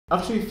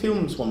After he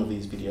films one of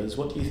these videos,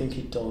 what do you think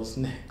he does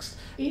next?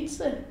 Eats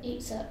it.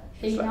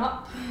 Cleaning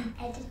up.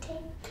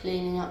 Editing.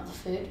 Cleaning up the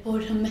food.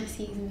 What a mess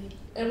he's made.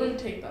 It wouldn't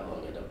take that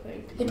long, I don't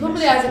think. He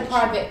probably has a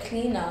private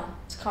cleaner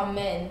to come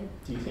in.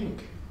 Do you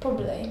think?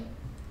 Probably.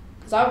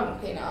 Because I wouldn't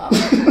clean it up.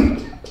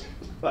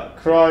 Like,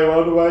 cry,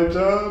 what have I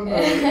done?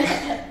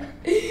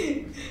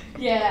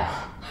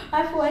 Yeah.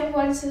 I thought I had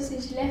one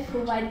sausage left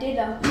for my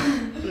dinner.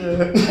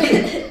 Yeah.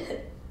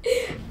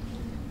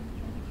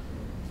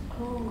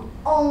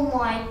 Oh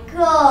my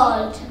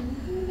god.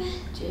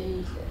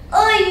 Jesus.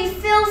 Oh, you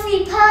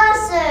filthy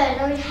person.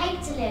 I would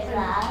hate to live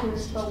there.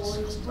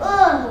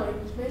 Ugh.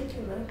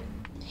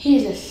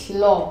 He's a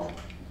slob.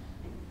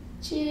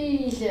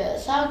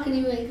 Jesus, how can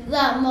you make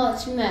that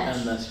much mess?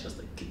 And that's just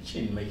the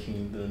kitchen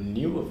making the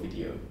newer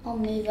video. I'll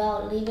move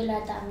out, leave it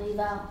like that, move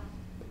out.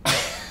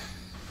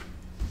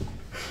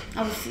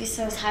 I would feel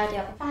so tidy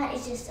up. That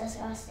is just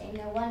disgusting.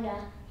 No wonder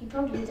he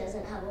probably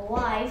doesn't have a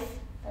wife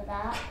for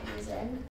that reason.